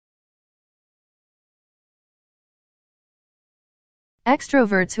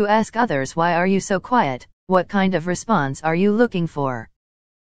Extroverts who ask others, why are you so quiet? What kind of response are you looking for?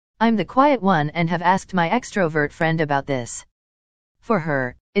 I'm the quiet one and have asked my extrovert friend about this. For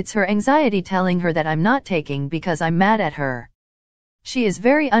her, it's her anxiety telling her that I'm not taking because I'm mad at her. She is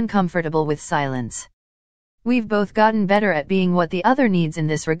very uncomfortable with silence. We've both gotten better at being what the other needs in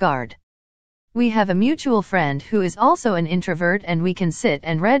this regard. We have a mutual friend who is also an introvert, and we can sit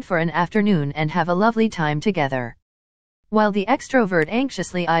and read for an afternoon and have a lovely time together, while the extrovert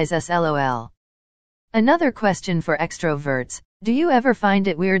anxiously eyes us lol. Another question for extroverts: do you ever find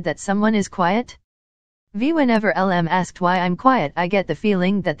it weird that someone is quiet? Whenever I'm asked why I'm quiet, I get the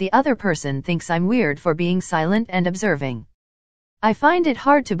feeling that the other person thinks I'm weird for being silent and observing. I find it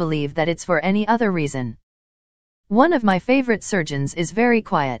hard to believe that it's for any other reason. One of my favorite surgeons is very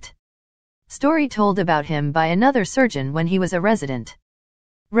quiet. Story told about him by another surgeon when he was a resident.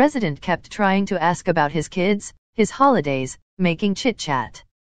 Resident kept trying to ask about his kids, his holidays, making chit-chat.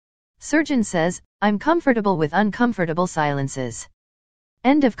 Surgeon says, I'm comfortable with uncomfortable silences.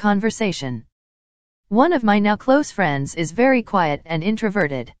 End of conversation. One of my now close friends is very quiet and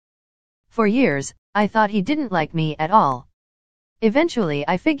introverted. For years, I thought he didn't like me at all. Eventually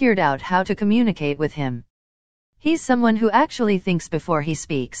I figured out how to communicate with him. He's someone who actually thinks before he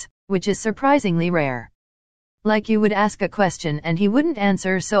speaks, which is surprisingly rare. Like, you would ask a question and he wouldn't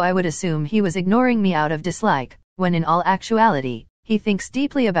answer, so I would assume he was ignoring me out of dislike, when in all actuality, he thinks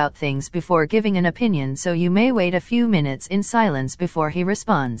deeply about things before giving an opinion, so you may wait a few minutes in silence before he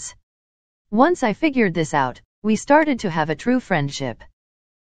responds. Once I figured this out, we started to have a true friendship.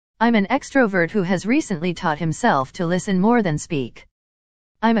 I'm an extrovert who has recently taught himself to listen more than speak.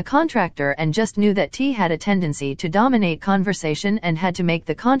 I'm a contractor and just knew that T had a tendency to dominate conversation and had to make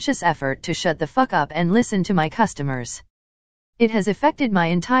the conscious effort to shut the fuck up and listen to my customers. It has affected my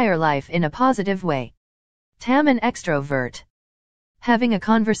entire life in a positive way. Tam, an extrovert. Having a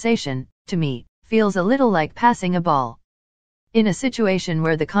conversation, to me, feels a little like passing a ball. In a situation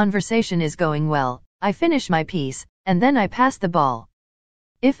where the conversation is going well, I finish my piece, and then I pass the ball.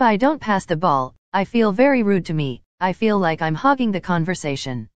 If I don't pass the ball, I feel very rude to me. I feel like I'm hogging the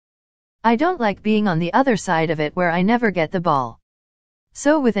conversation. I don't like being on the other side of it where I never get the ball.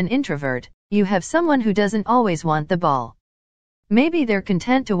 So with an introvert, you have someone who doesn't always want the ball. Maybe they're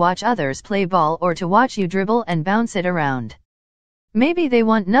content to watch others play ball or to watch you dribble and bounce it around. Maybe they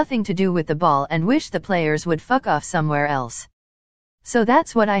want nothing to do with the ball and wish the players would fuck off somewhere else. So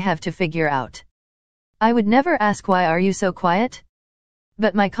that's what I have to figure out. I would never ask, why are you so quiet?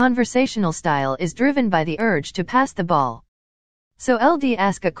 But my conversational style is driven by the urge to pass the ball. So LD,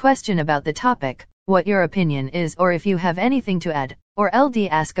 ask a question about the topic, what your opinion is, or if you have anything to add, or LD,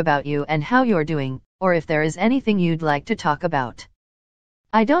 ask about you and how you're doing, or if there is anything you'd like to talk about.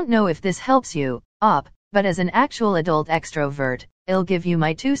 I don't know if this helps you, but as an actual adult extrovert, I'll give you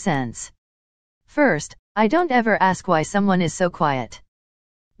my 2 cents. First, I don't ever ask why someone is so quiet.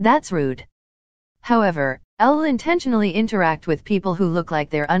 That's rude. However, I'll intentionally interact with people who look like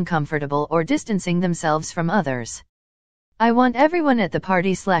they're uncomfortable or distancing themselves from others. I want everyone at the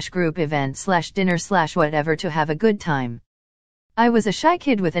party/group event/dinner/whatever to have a good time. I was a shy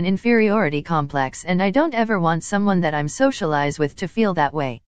kid with an inferiority complex, and I don't ever want someone that I'm socialize with to feel that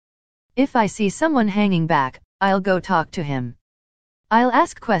way. If I see someone hanging back, I'll go talk to him. I'll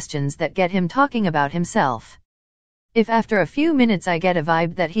ask questions that get him talking about himself. If after a few minutes I get a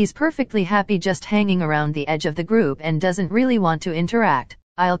vibe that he's perfectly happy just hanging around the edge of the group and doesn't really want to interact,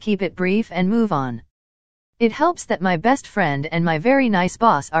 I'll keep it brief and move on. It helps that my best friend and my very nice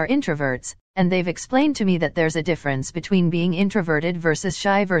boss are introverts, and they've explained to me that there's a difference between being introverted versus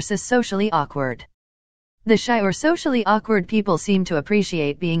shy versus socially awkward. The shy or socially awkward people seem to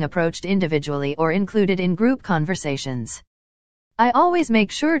appreciate being approached individually or included in group conversations. I always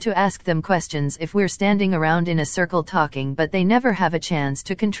make sure to ask them questions if we're standing around in a circle talking, but they never have a chance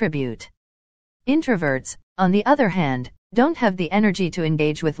to contribute. Introverts, on the other hand, don't have the energy to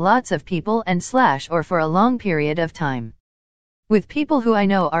engage with lots of people or for a long period of time. With people who I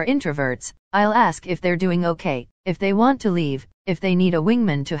know are introverts, I'll ask if they're doing okay, if they want to leave, if they need a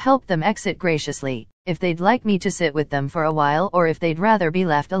wingman to help them exit graciously, if they'd like me to sit with them for a while, or if they'd rather be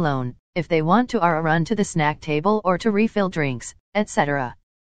left alone, if they want to run to the snack table or to refill drinks, etc.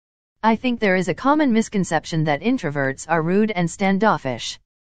 I think there is a common misconception that introverts are rude and standoffish.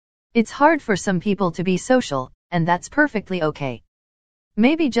 It's hard for some people to be social, and that's perfectly okay.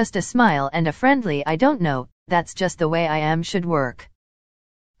 Maybe just a smile and a friendly "I don't know, that's just the way I am" should work.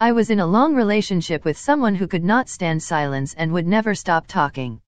 I was in a long relationship with someone who could not stand silence and would never stop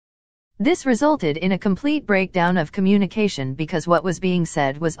talking. This resulted in a complete breakdown of communication because what was being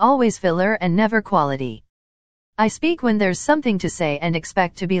said was always filler and never quality. I speak when there's something to say and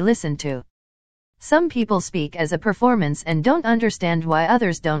expect to be listened to. Some people speak as a performance and don't understand why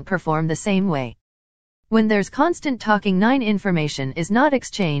others don't perform the same way. When there's constant talking, information is not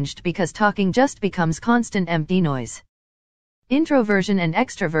exchanged because talking just becomes constant empty noise. Introversion and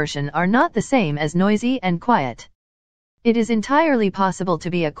extroversion are not the same as noisy and quiet. It is entirely possible to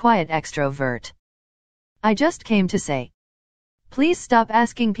be a quiet extrovert. I just came to say, please stop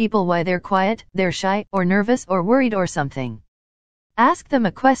asking people why they're quiet, they're shy, or nervous, or worried, or something. Ask them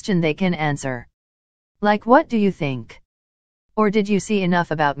a question they can answer. Like, what do you think? Or did you see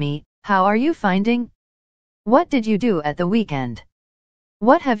enough about me? How are you finding? What did you do at the weekend?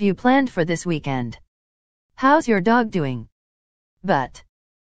 What have you planned for this weekend? How's your dog doing? But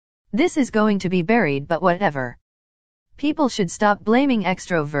this is going to be buried, but whatever. People should stop blaming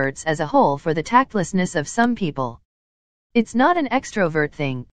extroverts as a whole for the tactlessness of some people. It's not an extrovert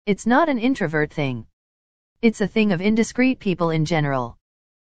thing, it's not an introvert thing. It's a thing of indiscreet people in general.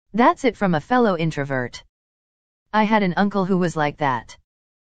 That's it from a fellow introvert. I had an uncle who was like that.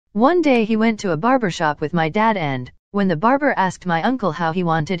 One day he went to a barbershop with my dad, and when the barber asked my uncle how he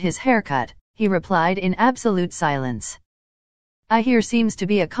wanted his haircut, he replied in absolute silence. I hear seems to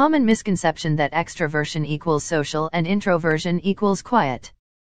be a common misconception that extroversion equals social and introversion equals quiet.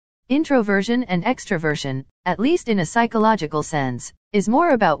 Introversion and extroversion, at least in a psychological sense, is more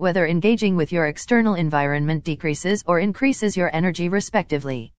about whether engaging with your external environment decreases or increases your energy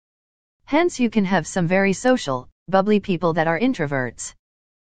respectively. Hence you can have some very social, bubbly people that are introverts.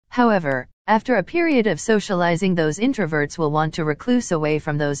 However, after a period of socializing, those introverts will want to recluse away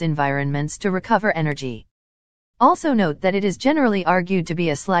from those environments to recover energy. Also note that it is generally argued to be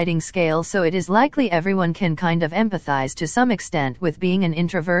a sliding scale, so it is likely everyone can kind of empathize to some extent with being an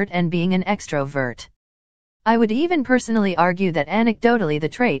introvert and being an extrovert. I would even personally argue that anecdotally the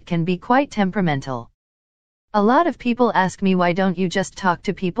trait can be quite temperamental. A lot of people ask me, why don't you just talk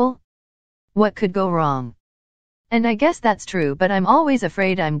to people? What could go wrong? And I guess that's true, but I'm always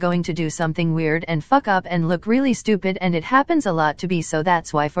afraid I'm going to do something weird and fuck up and look really stupid, and it happens a lot to be so.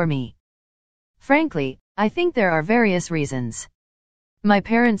 That's why for me, frankly, I think there are various reasons. My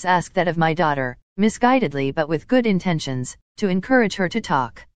parents ask that of my daughter, misguidedly but with good intentions, to encourage her to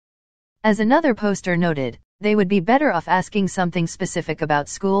talk. As another poster noted, they would be better off asking something specific about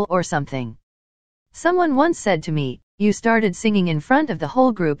school or something. Someone once said to me, you started singing in front of the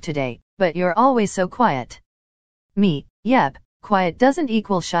whole group today, but you're always so quiet. Me, yep, quiet doesn't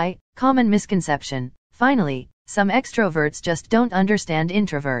equal shy, common misconception. Finally, some extroverts just don't understand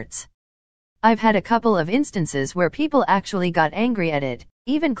introverts. I've had a couple of instances where people actually got angry at it,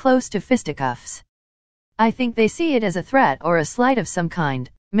 even close to fisticuffs. I think they see it as a threat or a slight of some kind,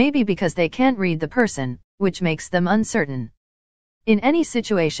 maybe because they can't read the person, which makes them uncertain. In any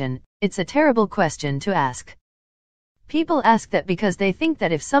situation, it's a terrible question to ask. People ask that because they think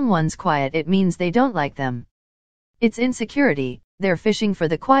that if someone's quiet it means they don't like them. It's insecurity, they're fishing for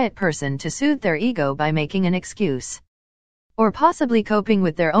the quiet person to soothe their ego by making an excuse. Or possibly coping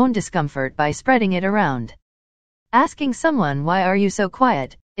with their own discomfort by spreading it around. Asking someone, why are you so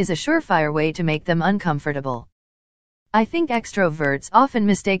quiet, is a surefire way to make them uncomfortable. I think extroverts often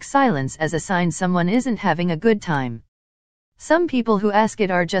mistake silence as a sign someone isn't having a good time. Some people who ask it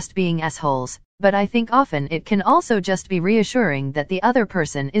are just being assholes, but I think often it can also just be reassuring that the other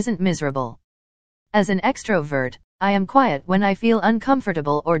person isn't miserable. As an extrovert, I am quiet when I feel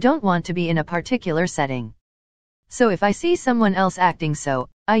uncomfortable or don't want to be in a particular setting. So if I see someone else acting so,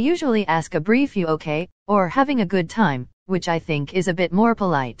 I usually ask a brief "you okay?" or "having a good time," which I think is a bit more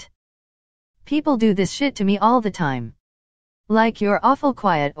polite. People do this shit to me all the time. Like, you're awful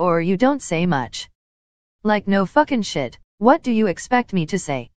quiet or you don't say much. Like, no fucking shit, what do you expect me to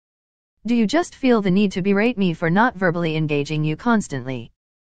say? Do you just feel the need to berate me for not verbally engaging you constantly?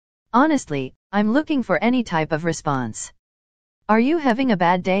 Honestly, I'm looking for any type of response. Are you having a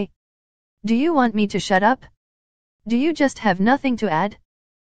bad day? Do you want me to shut up? Do you just have nothing to add?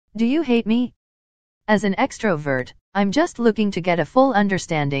 Do you hate me? As an extrovert, I'm just looking to get a full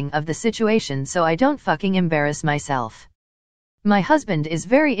understanding of the situation so I don't fucking embarrass myself. My husband is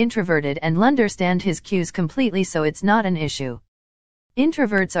very introverted and understands his cues completely, so it's not an issue.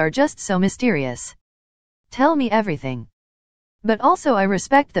 Introverts are just so mysterious. Tell me everything. But also I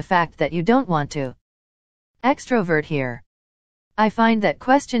respect the fact that you don't want to. Extrovert here. I find that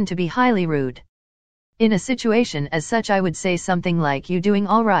question to be highly rude. In a situation as such I would say something like, you doing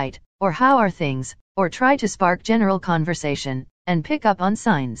alright, or how are things, or try to spark general conversation, and pick up on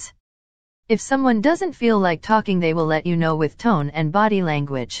signs. If someone doesn't feel like talking they will let you know with tone and body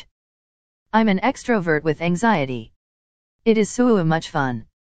language. I'm an extrovert with anxiety. It is so much fun.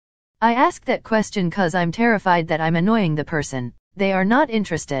 I ask that question cause I'm terrified that I'm annoying the person, they are not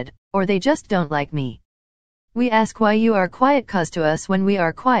interested, or they just don't like me. We ask why you are quiet cause to us when we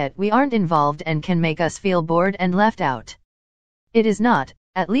are quiet we aren't involved and can make us feel bored and left out. It is not,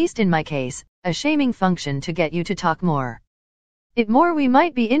 at least in my case, a shaming function to get you to talk more. It more we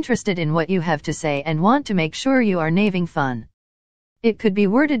might be interested in what you have to say and want to make sure you are having fun. It could be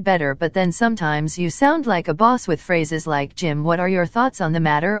worded better but then sometimes you sound like a boss with phrases like Jim what are your thoughts on the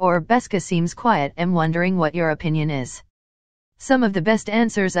matter or Beska seems quiet am wondering what your opinion is. Some of the best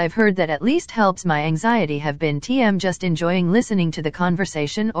answers I've heard that at least helps my anxiety have been TM just enjoying listening to the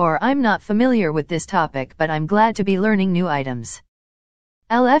conversation or I'm not familiar with this topic but I'm glad to be learning new items.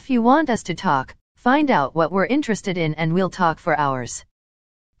 LF you want us to talk, find out what we're interested in and we'll talk for hours.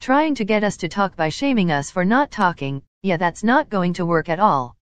 Trying to get us to talk by shaming us for not talking, yeah that's not going to work at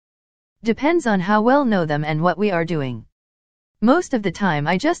all. Depends on how well know them and what we are doing. Most of the time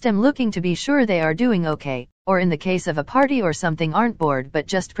I just am looking to be sure they are doing okay, or in the case of a party or something aren't bored but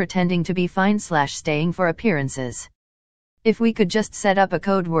just pretending to be fine/staying for appearances. If we could just set up a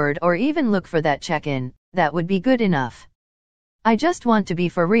code word or even look for that check-in, that would be good enough. I just want to be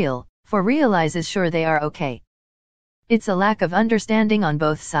for realizes sure they are okay. It's a lack of understanding on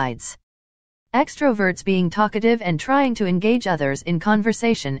both sides. Extroverts being talkative and trying to engage others in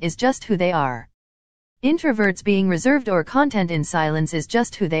conversation is just who they are. Introverts being reserved or content in silence is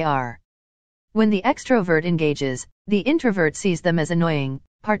just who they are. When the extrovert engages, the introvert sees them as annoying,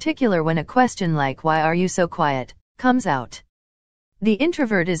 particularly when a question like why are you so quiet comes out. The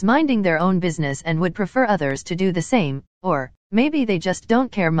introvert is minding their own business and would prefer others to do the same, or maybe they just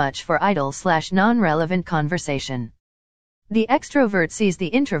don't care much for idle/non-relevant conversation. The extrovert sees the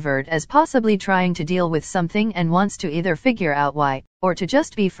introvert as possibly trying to deal with something and wants to either figure out why, or to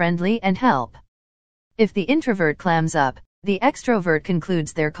just be friendly and help. If the introvert clams up, the extrovert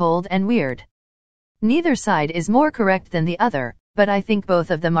concludes they're cold and weird. Neither side is more correct than the other, but I think both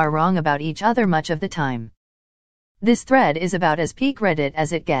of them are wrong about each other much of the time. This thread is about as peak Reddit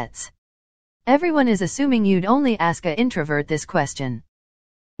as it gets. Everyone is assuming you'd only ask an introvert this question.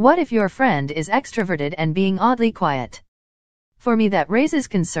 What if your friend is extroverted and being oddly quiet? For me that raises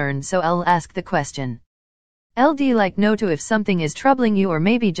concern so I'll ask the question. LD like no to if something is troubling you or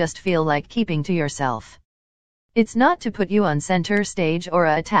maybe just feel like keeping to yourself. It's not to put you on center stage or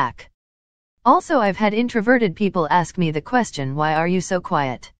a attack. Also I've had introverted people ask me the question why are you so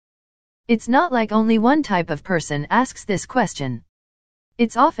quiet? It's not like only one type of person asks this question.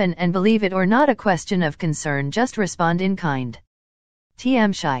 It's often and believe it or not a question of concern just respond in kind.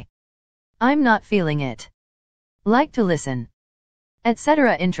 TM shy. I'm not feeling it. Like to listen.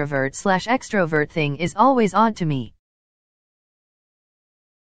 Etc. Introvert/extrovert thing is always odd to me.